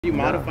You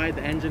modified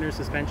the engine or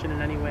suspension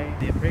in any way?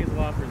 The appraisal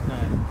offer is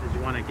done. Did you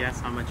want to guess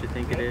how much you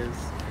think it is?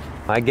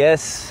 I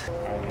guess.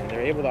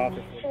 They're able to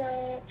offer.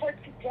 So for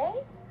today,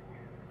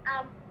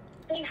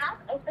 they have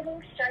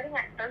openings starting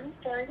at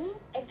 3:30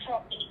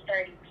 until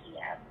 8:30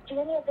 p.m. Do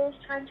any of those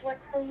times work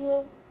for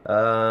you?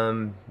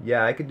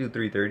 Yeah, I could do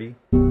 3:30.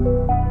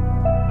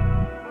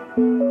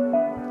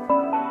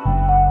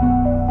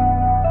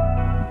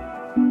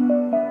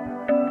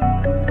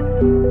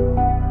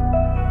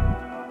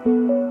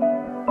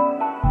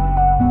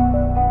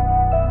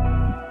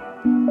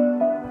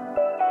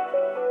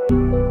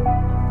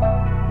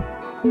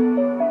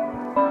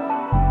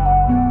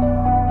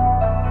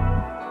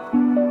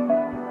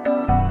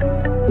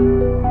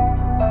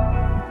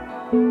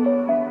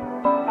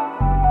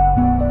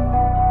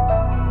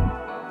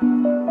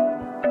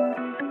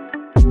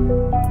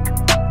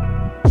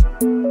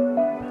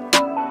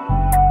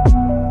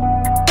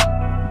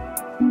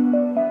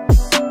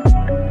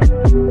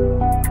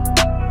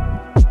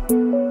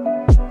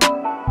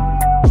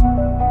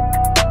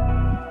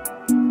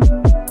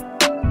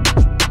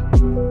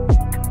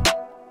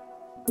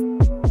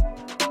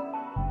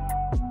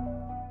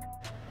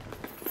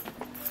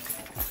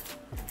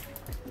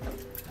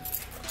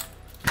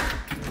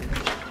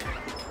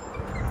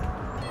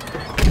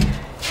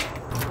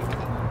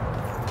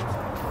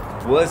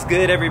 What's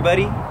good,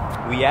 everybody?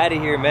 We out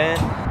of here, man.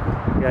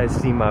 You guys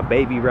see my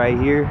baby right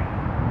here,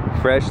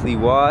 freshly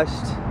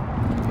washed.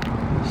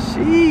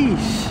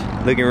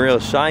 Sheesh, looking real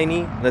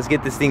shiny. Let's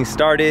get this thing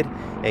started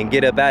and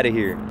get up out of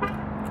here.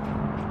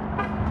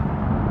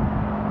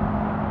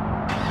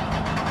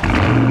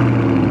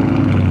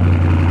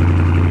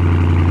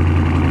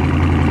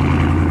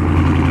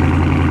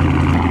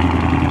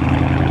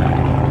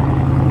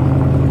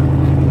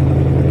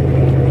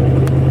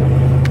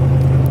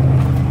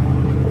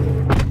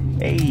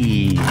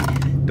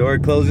 Door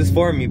closes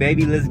for me,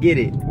 baby. Let's get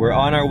it. We're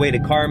on our way to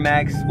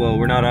CarMax. Well,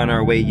 we're not on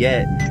our way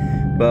yet,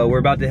 but we're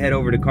about to head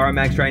over to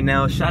CarMax right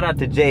now. Shout out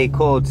to J.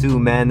 Cole too,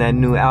 man. That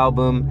new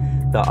album,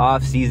 The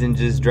Off Season,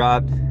 just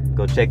dropped.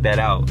 Go check that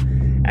out.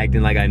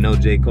 Acting like I know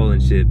J. Cole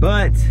and shit.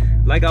 But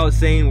like I was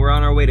saying, we're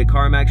on our way to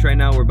CarMax right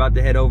now. We're about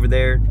to head over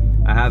there.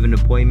 I have an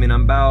appointment.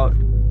 I'm about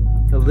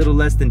a little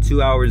less than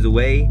 2 hours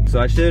away, so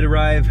I should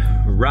arrive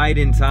right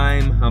in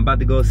time. I'm about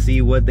to go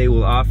see what they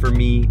will offer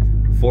me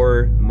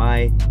for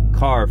my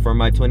car, for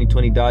my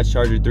 2020 Dodge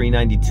Charger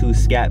 392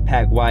 Scat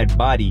Pack wide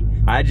body.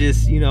 I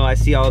just, I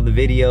see all the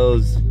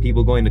videos,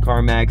 people going to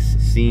CarMax,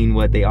 seeing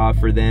what they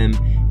offer them,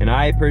 and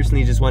I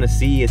personally just want to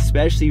see,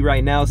 especially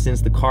right now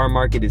since the car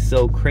market is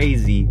so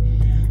crazy,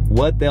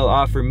 what they'll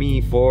offer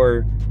me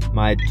for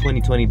my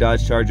 2020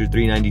 Dodge Charger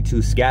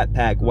 392 Scat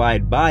Pack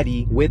wide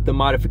body with the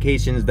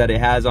modifications that it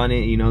has on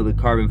it. The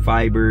carbon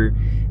fiber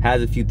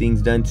has a few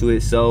things done to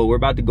it, so we're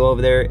about to go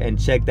over there and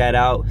check that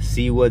out,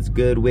 see what's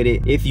good with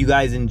it. If you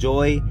guys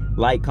enjoy,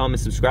 like, comment,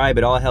 subscribe.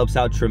 It all helps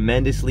out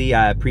tremendously.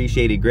 I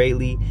appreciate it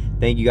greatly.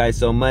 Thank you guys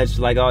so much.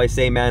 Like I always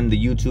say, man,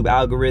 the YouTube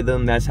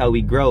algorithm, that's how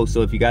we grow.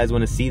 So if you guys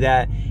want to see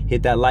that,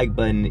 hit that like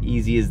button.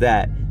 Easy as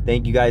that.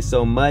 Thank you guys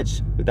so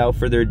much. Without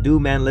further ado,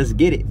 man, let's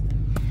get it.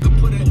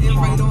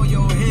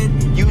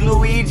 You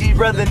Luigi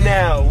brother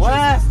now.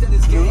 What?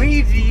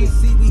 Luigi?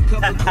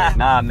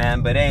 Nah,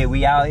 man, but hey,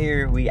 we out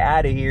here, we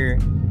out of here.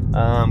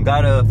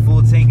 Got a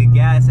full tank of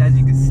gas, as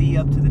you can see,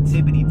 up to the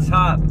tippity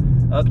top,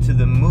 up to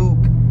the mook,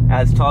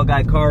 as Tall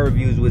Guy Car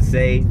Reviews would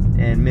say,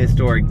 and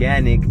Mr.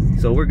 Organic.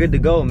 So we're good to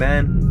go,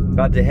 man.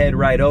 About to head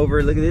right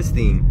over. Look at this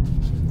thing.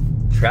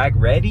 Track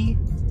ready?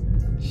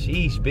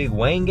 Sheesh, big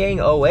Wayne Gang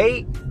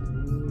 08.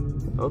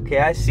 Okay,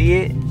 I see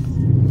it.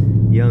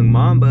 Young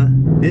Mamba.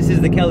 This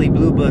is the Kelly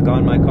Blue Book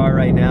on my car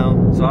right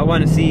now, so I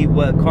want to see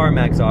what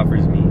CarMax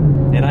offers me.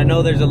 And I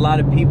know there's a lot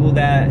of people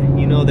that,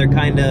 they're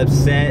kind of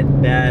upset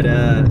that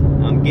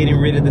I'm getting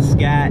rid of the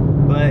Scat,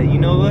 but you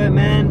know what,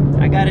 man?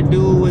 I gotta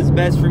do what's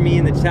best for me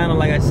in the channel.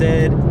 Like I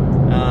said,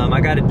 I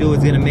gotta do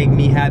what's gonna make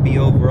me happy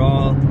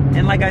overall.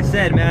 And like I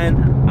said,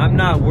 man, I'm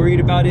not worried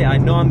about it. I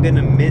know I'm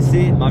gonna miss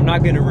it. I'm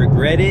not gonna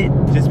regret it,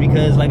 just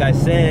because, like I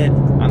said,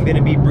 I'm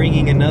gonna be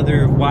bringing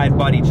another wide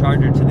body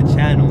Charger to the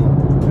channel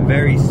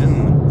very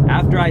soon.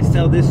 After I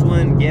sell this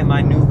one, get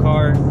my new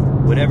car,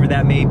 whatever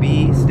that may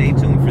be, stay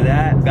tuned for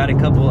that. Got a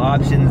couple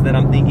options that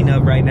I'm thinking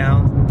of right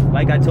now.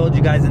 Like I told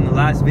you guys in the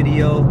last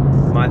video,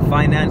 my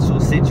financial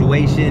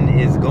situation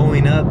is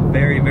going up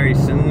very, very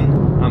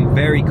soon. I'm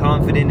very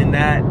confident in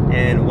that,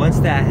 and once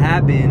that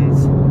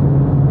happens,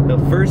 the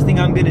first thing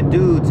I'm gonna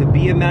do to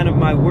be a man of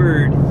my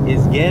word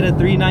is get a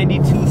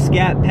 392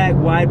 Scat Pack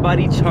wide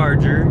body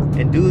Charger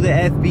and do the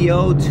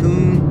FBO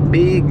tune,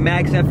 big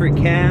max effort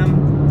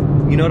cam.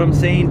 You know what I'm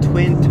saying?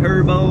 Twin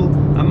turbo.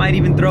 I might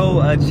even throw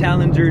a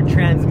Challenger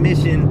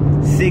transmission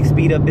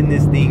 6-speed up in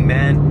this thing,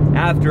 man.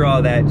 After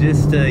all that,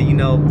 just to,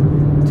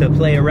 to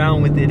play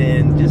around with it,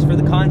 and just for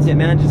the content,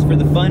 man, just for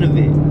the fun of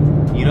it.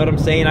 You know what I'm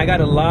saying? I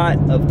got a lot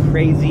of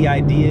crazy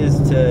ideas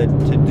to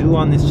do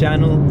on this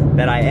channel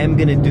that I am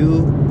gonna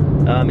do.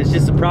 It's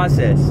just a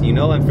process,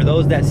 and for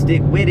those that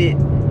stick with it,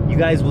 you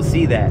guys will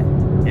see that.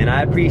 And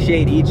I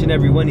appreciate each and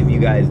every one of you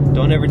guys.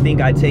 Don't ever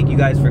think I take you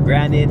guys for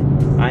granted.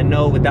 I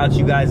know without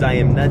you guys, I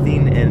am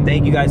nothing. And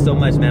thank you guys so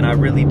much, man. I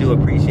really do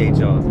appreciate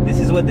y'all. This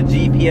is what the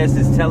GPS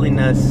is telling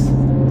us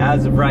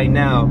as of right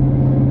now.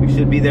 We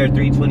should be there at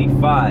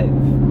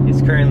 325.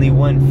 It's currently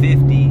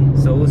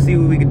 150. So we'll see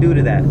what we can do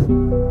to that.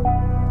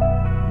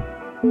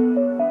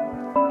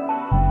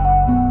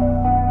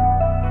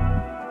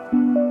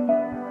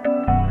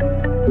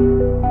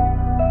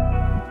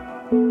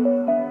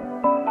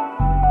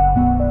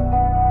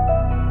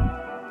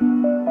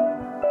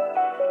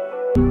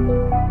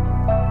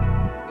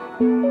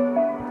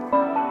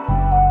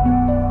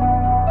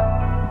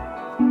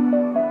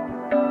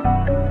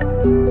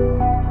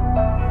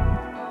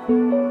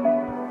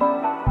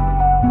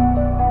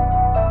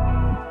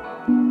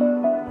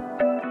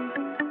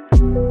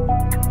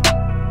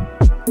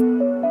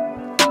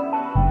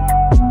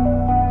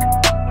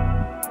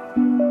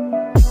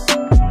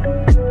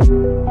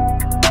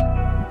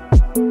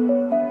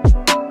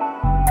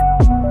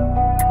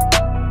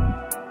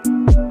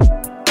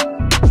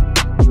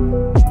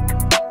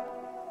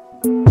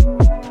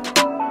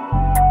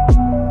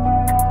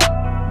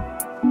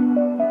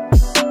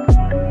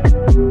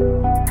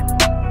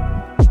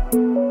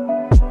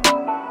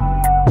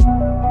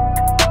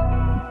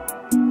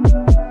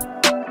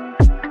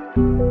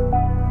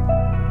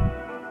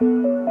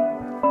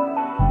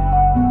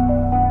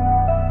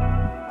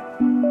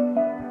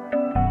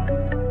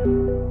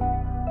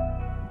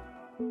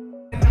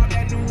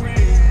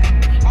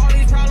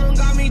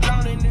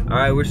 All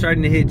right, we're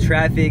starting to hit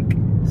traffic,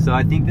 so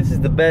I think this is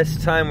the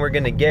best time we're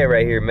gonna get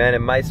right here, man. It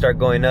might start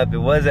going up. It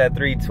was at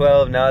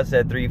 312, now it's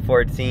at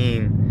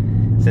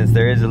 314, since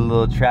there is a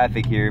little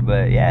traffic here.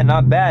 But yeah,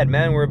 not bad,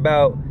 man. We're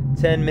about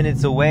 10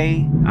 minutes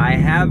away. I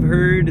have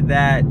heard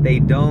that they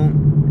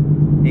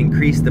don't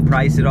increase the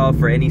price at all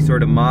for any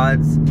sort of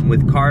mods,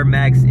 with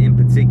CarMax in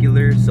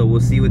particular. So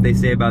we'll see what they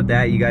say about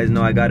that. You guys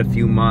know I got a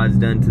few mods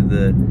done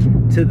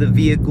to the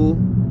vehicle.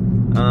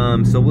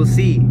 So we'll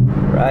see.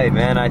 Right,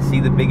 man, I see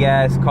the big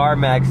ass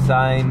CarMax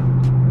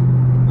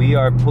sign. We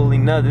are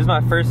pulling up. This is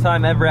my first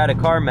time ever at a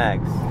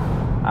CarMax.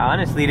 I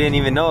honestly didn't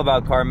even know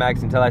about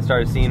CarMax until I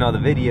started seeing all the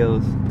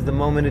videos. It's the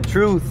moment of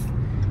truth.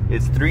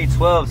 It's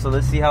 312, so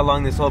let's see how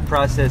long this whole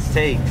process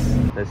takes.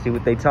 Let's see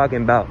what they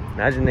talking about.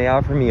 Imagine they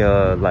offer me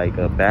like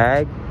a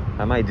bag.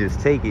 I might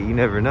just take it, you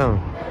never know.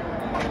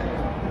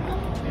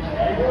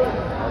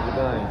 How's it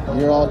going?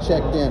 You're all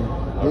checked in.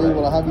 Really,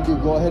 what I'll have you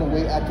do, go ahead and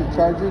wait at your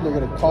charger. They're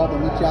going to call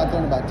and meet you out there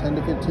in about 10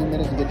 to 15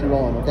 minutes to get you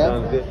rolling, okay?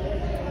 Sounds good.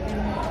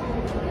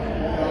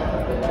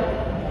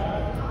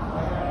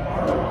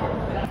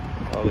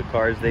 All the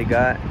cars they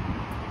got.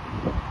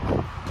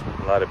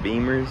 A lot of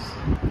Beamers,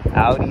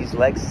 Audis,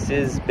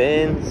 Lexuses,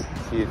 Benz.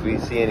 See if we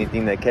see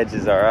anything that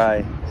catches our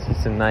eye. See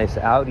some nice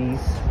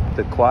Audis.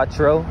 The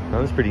Quattro,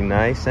 that was pretty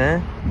nice, huh?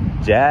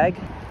 Jag,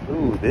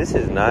 ooh, this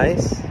is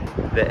nice.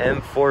 The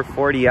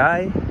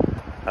M440i,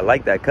 I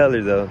like that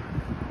color though.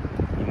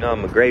 You know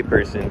I'm a gray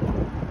person.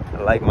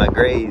 I like my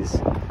grays.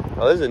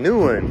 Oh, there's a new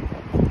one.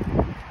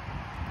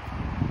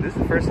 This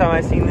is the first time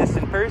I've seen this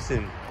in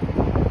person.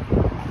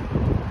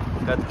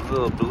 Got the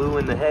little blue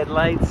in the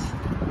headlights.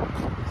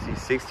 See,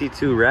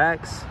 62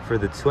 racks for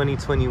the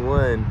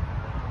 2021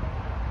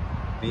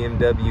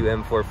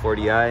 BMW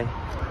M440i.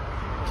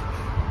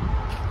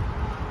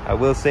 I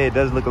will say it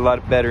does look a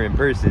lot better in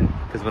person,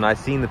 because when I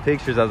seen the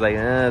pictures I was like,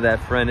 that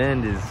front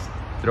end is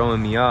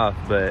throwing me off,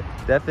 but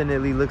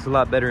definitely looks a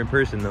lot better in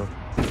person though.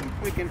 Some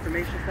quick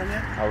information from you.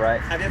 All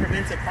right. Have you ever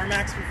been to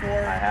CarMax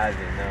before? I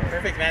haven't, no.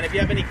 Perfect, man. If you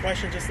have any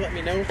questions, just let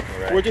me know.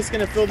 All right. We're just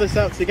gonna fill this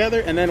out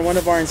together, and then one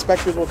of our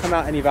inspectors will come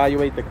out and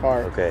evaluate the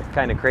car. Okay.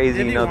 Kind of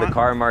crazy, you know, the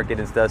car market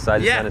and stuff, so I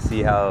just want to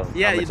see how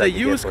much the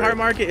used car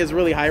market is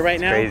really high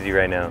right now. Crazy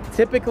right now.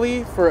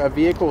 Typically, for a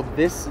vehicle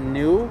this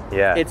new,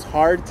 yeah, it's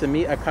hard to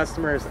meet a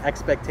customer's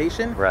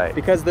expectation, right?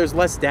 Because there's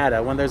less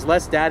data. When there's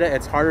less data,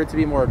 it's harder to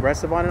be more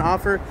aggressive on an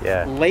offer.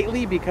 Yeah.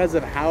 Lately, because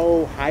of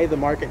how high the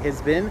market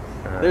has been,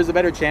 there's a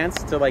better chance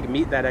to like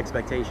meet that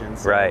expectation.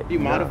 So right. Have you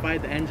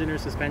modified the engine or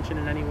suspension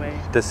in any way?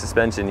 The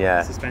suspension,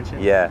 yeah.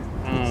 Suspension? Yeah.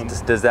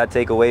 Does that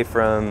take away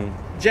from?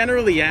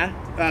 Generally,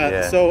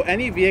 yeah. So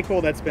any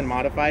vehicle that's been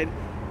modified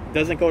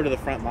doesn't go to the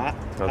front lot.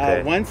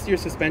 Okay. Once your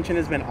suspension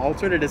has been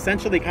altered, it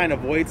essentially kind of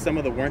voids some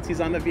of the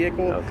warranties on the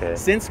vehicle. Okay.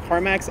 Since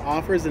CarMax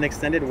offers an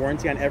extended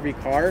warranty on every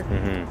car,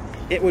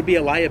 it would be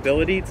a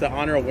liability to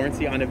honor a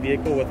warranty on a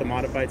vehicle with a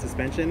modified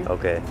suspension.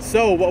 Okay.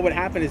 So what would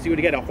happen is you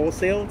would get a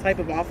wholesale type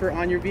of offer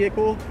on your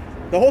vehicle.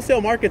 The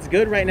wholesale market's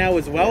good right now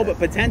as well, but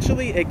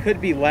potentially it could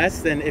be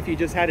less than if you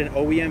just had an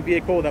OEM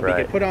vehicle that we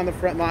could put on the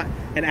front lot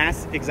and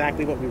ask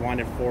exactly what we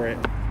wanted for it.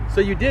 So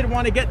you did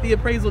want to get the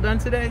appraisal done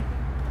today?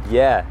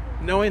 Yeah.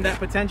 Knowing that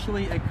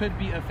potentially it could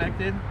be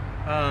affected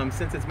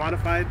since it's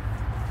modified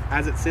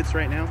as it sits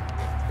right now?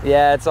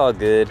 Yeah, it's all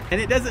good. And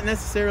it doesn't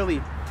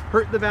necessarily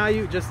hurt the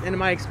value, just in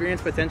my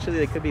experience, potentially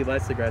they could be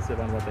less aggressive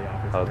on what they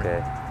offer.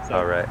 Okay. So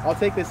all right. I'll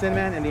take this in,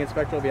 man, and the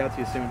inspector will be out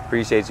to you soon.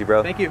 Appreciate you,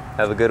 bro. Thank you.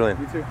 Have a good one.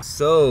 You too.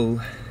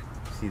 So,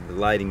 see, the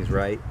lighting's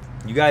right.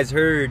 You guys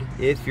heard,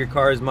 if your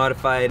car is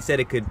modified, he said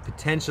it could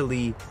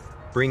potentially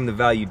bring the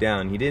value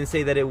down. He didn't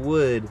say that it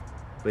would,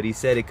 but he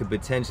said it could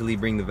potentially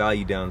bring the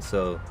value down.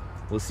 So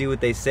we'll see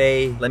what they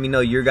say. Let me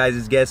know your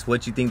guys' guess,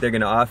 what you think they're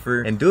gonna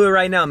offer. And do it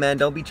right now, man.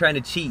 Don't be trying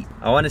to cheat.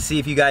 I wanna see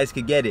if you guys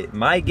could get it.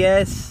 My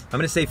guess, I'm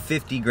gonna say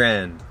 50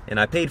 grand. And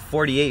I paid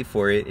 48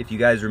 for it. If you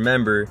guys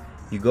remember,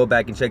 you go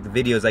back and check the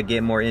videos, I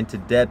get more into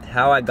depth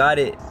how I got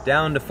it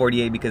down to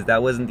 48 because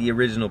that wasn't the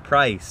original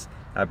price.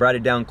 I brought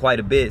it down quite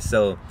a bit.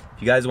 So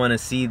if you guys wanna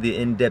see the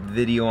in-depth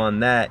video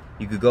on that,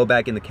 you could go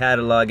back in the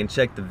catalog and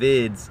check the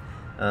vids.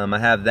 I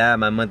have that,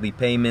 my monthly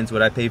payments,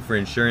 what I pay for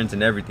insurance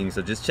and everything.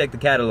 So just check the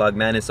catalog,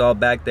 man. It's all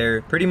back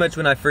there pretty much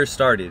when I first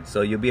started.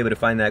 So you'll be able to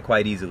find that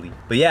quite easily.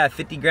 But yeah,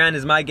 50 grand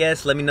is my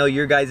guess. Let me know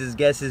your guys'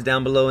 guesses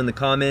down below in the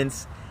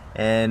comments.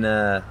 And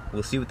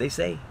we'll see what they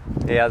say.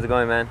 Hey, how's it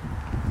going, man?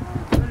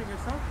 Good, and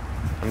yourself?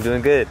 I'm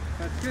doing good.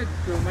 That's good.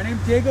 So my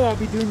name's Diego. I'll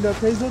be doing the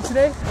appraisal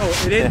today.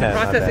 Oh, it is. The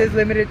process is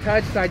limited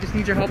touch, so I just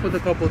need your help with a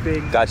couple of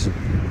things. Got you.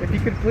 If you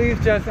could please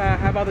just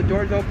have all the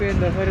doors open,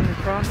 the hood in the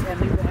trunk,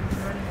 and leave the engine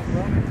running as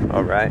well.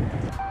 All right.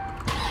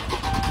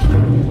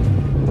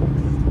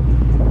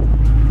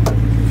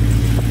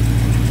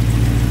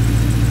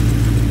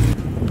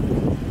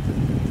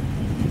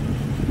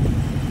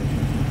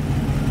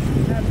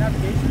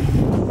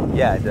 Navigation?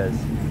 Yeah, it does.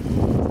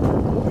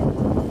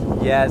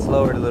 Yeah, it's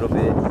lowered a little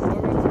bit.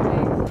 Lowering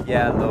springs?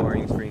 Yeah,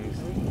 lowering springs.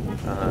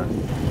 Uh-huh.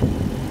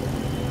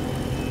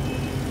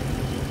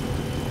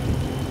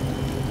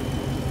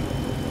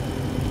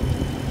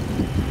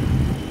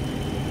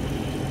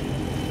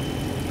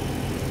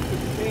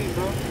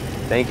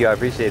 Thank you, I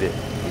appreciate it. Did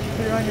you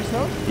put it on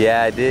yourself?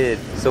 Yeah, I did.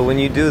 So when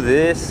you do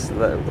this,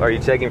 are you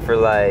checking for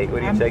like,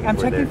 what are you checking for? I'm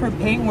checking for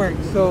paintwork.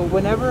 So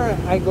whenever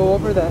I go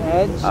over the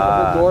edge of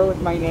the door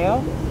with my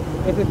nail,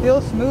 if it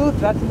feels smooth,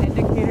 that's an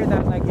indicator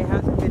that like it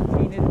hasn't been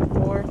painted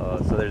before. Oh,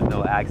 so there's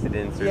no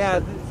accidents or yeah,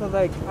 something? so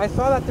like I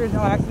saw that there's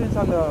no accidents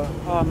on the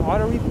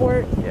auto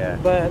report. Yeah.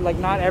 But like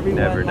not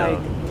everyone Never know.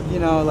 like, you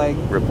know, like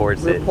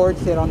Reports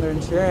it on their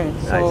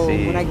insurance. So I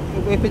see.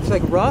 if it's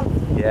like rough,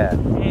 yeah,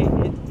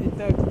 it's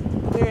a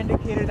clear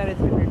indicator that it's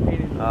been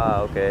repainted.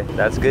 Ah, okay.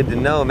 That's good to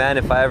know, man.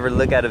 If I ever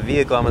look at a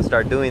vehicle, I'm gonna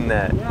start doing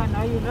that. Yeah,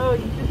 now you know.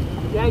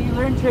 You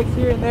learn tricks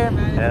here and there,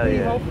 man. It's Hell pretty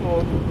yeah.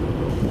 helpful.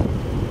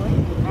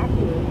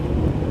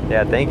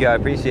 Yeah, thank you. I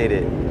appreciate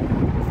it.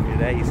 Hear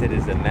that? He said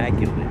it's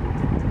immaculate.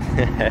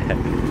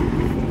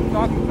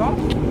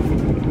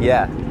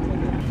 Yeah.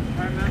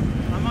 Alright, man.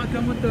 I'm not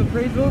done with the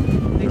appraisal.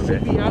 They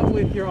should be out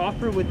with your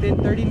offer within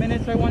 30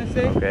 minutes, I want to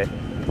say. Okay.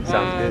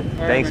 Sounds good.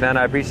 Right, Thanks, man.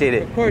 I appreciate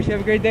it. Of course. You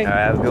have a great day. All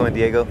right, have a good one,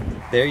 Diego.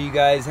 There you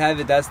guys have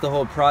it. That's the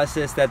whole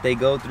process that they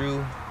go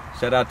through.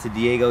 Shout out to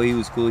Diego. He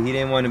was cool. He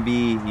didn't want to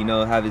be, you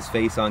know, have his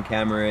face on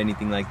camera or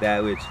anything like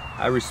that, which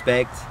I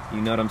respect.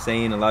 You know what I'm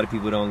saying? A lot of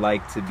people don't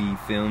like to be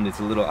filmed. It's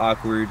a little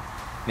awkward.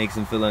 Makes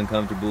them feel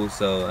uncomfortable.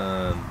 So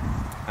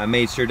I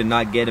made sure to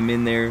not get him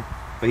in there.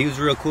 But he was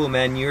real cool,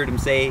 man. You heard him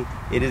say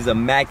it is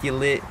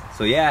immaculate.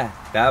 So yeah,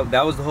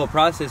 that was the whole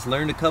process.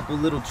 Learned a couple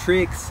little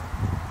tricks.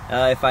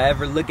 If I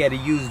ever look at a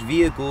used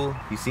vehicle,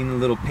 you seen the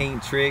little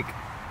paint trick.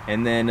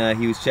 And then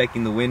he was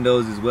checking the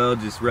windows as well,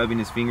 just rubbing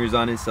his fingers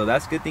on it. So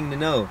that's a good thing to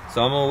know.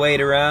 So I'm gonna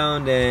wait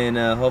around and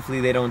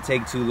hopefully they don't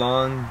take too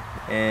long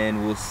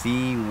and we'll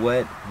see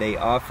what they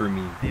offer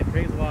me. The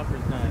appraisal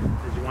offer's done.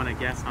 Did you want to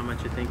guess how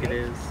much you think it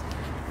is?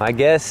 My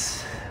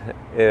guess,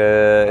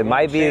 it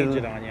might be... Change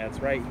it on you, it's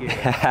right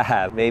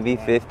here. Maybe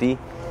 50.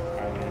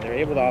 They're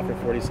able to offer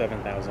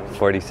 47,000.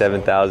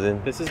 47,000.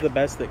 So this is the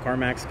best that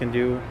CarMax can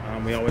do.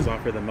 We always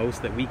offer the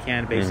most that we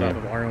can based off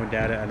of our own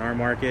data and our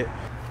market.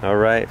 All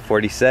right,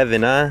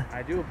 47, huh?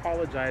 I do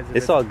apologize if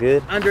it's all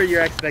good. Under your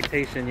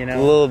expectation, you know.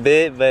 A little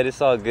bit, but it's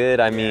all good.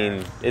 I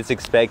mean, it's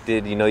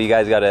expected. You know, you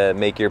guys gotta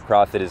make your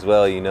profit as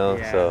well, you know.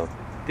 Yeah. So.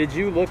 Did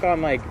you look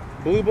on like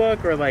Blue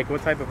Book or like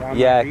what type of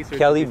online research? Yeah,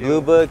 Kelly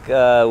Blue Book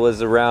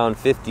was around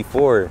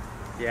 54.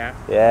 Yeah.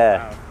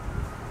 Yeah. Wow.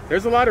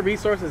 There's a lot of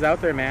resources out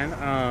there, man.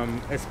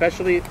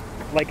 Especially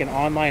like an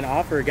online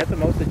offer. Get the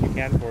most that you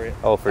can for it.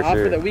 Oh, for the sure.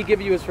 offer that we give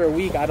you is for a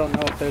week. I don't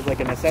know if there's like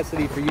a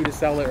necessity for you to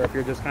sell it or if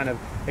you're just kind of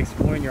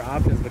exploring your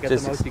options, but get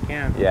the most you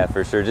can. Yeah,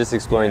 for sure. Just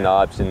exploring the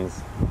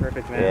options.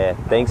 Perfect, man. Yeah.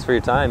 Thanks for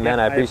your time, man.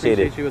 I appreciate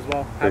it. you as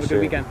well. Have a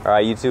good weekend. All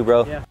right, you too,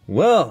 bro. Yeah.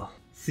 Well,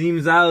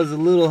 seems I was a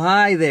little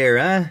high there,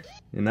 huh?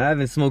 And I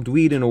haven't smoked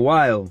weed in a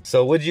while.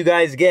 So what'd you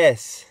guys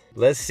guess?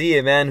 Let's see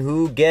it, man.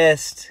 Who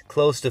guessed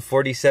close to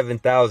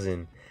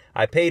 47,000?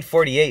 I paid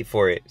 48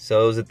 for it,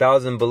 so it was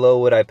 1,000 below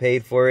what I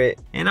paid for it,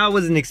 and I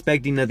wasn't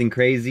expecting nothing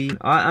crazy.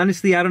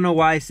 Honestly, I don't know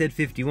why I said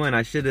 51.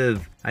 I should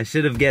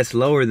have guessed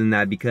lower than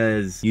that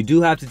because you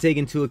do have to take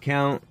into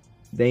account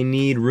they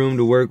need room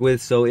to work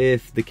with. So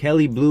if the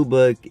Kelly Blue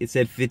Book, it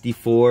said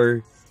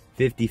 54,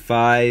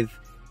 55,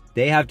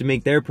 they have to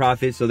make their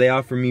profit, so they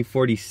offer me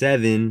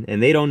 47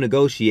 and they don't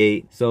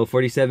negotiate. So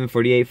 47,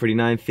 48,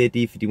 49,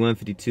 50, 51,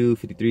 52,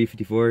 53,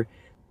 54.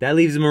 That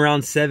leaves them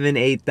around 7,000,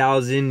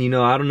 8,000. You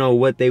know, I don't know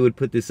what they would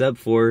put this up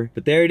for,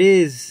 but there it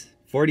is,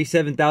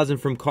 47,000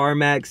 from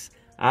CarMax.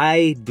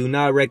 I do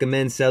not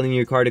recommend selling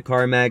your car to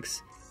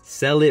CarMax.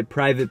 sell it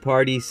private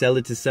party, sell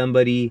it to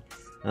somebody,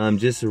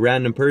 just a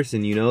random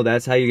person, you know.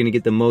 That's how you're gonna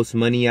get the most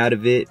money out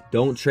of it.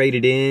 Don't trade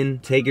it in.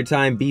 Take your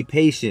time, be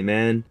patient,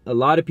 man. A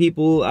lot of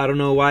people, I don't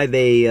know why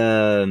they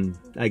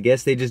I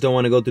guess they just don't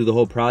want to go through the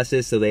whole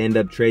process, so they end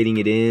up trading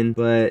it in.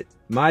 But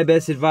my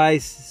best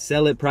advice,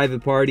 sell it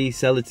private party,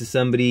 sell it to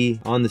somebody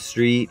on the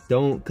street.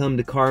 Don't come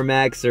to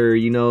CarMax or,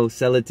 you know,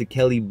 sell it to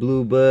Kelly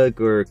Blue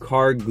Book or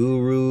Car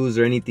Gurus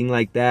or anything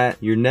like that.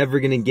 You're never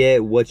gonna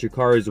get what your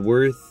car is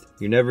worth.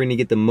 You're never gonna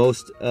get the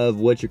most of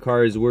what your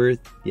car is worth.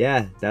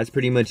 Yeah, that's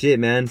pretty much it,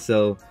 man.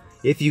 So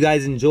if you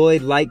guys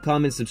enjoyed, like,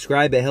 comment,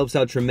 subscribe. It helps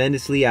out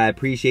tremendously. I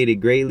appreciate it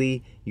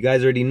greatly. You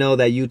guys already know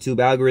that YouTube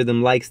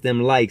algorithm likes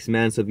them likes,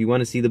 man. So if you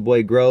want to see the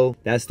boy grow,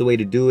 that's the way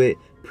to do it.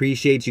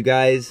 Appreciate you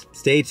guys.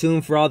 Stay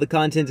tuned for all the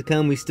content to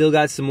come. We still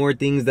got some more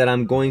things that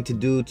I'm going to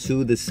do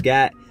to the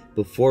Scat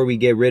before we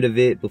get rid of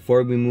it,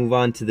 before we move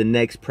on to the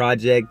next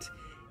project.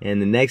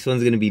 And the next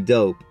one's gonna be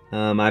dope.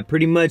 I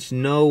pretty much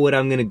know what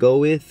I'm gonna go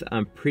with.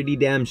 I'm pretty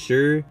damn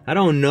sure. I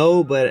don't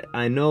know, but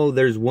I know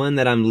there's one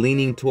that I'm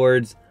leaning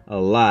towards a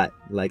lot,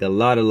 like a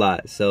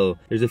lot. So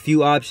there's a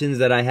few options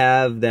that I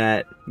have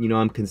that, you know,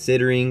 I'm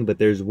considering, but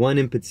there's one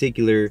in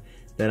particular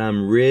that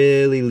I'm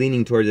really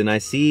leaning towards, and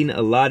I've seen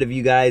a lot of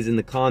you guys in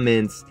the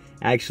comments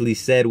actually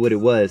said what it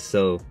was.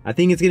 So I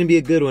think it's gonna be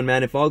a good one,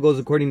 man. If all goes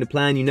according to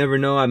plan, you never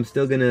know. I'm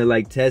still gonna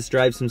like test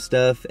drive some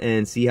stuff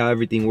and see how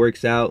everything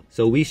works out.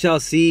 So we shall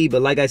see.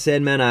 But like I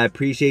said, man, I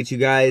appreciate you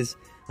guys.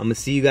 I'm gonna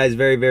see you guys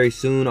very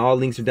soon. All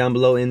links are down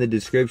below in the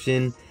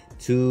description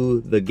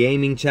to the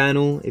gaming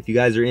channel if you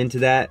guys are into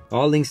that.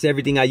 All links to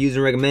everything I use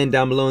and recommend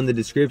down below in the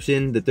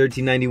description. The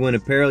 1391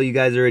 apparel, you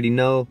guys already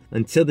know.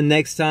 Until the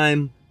next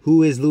time,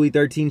 who is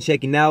LouieXIII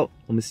checking out.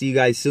 I'm gonna see you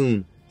guys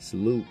soon.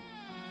 Salute.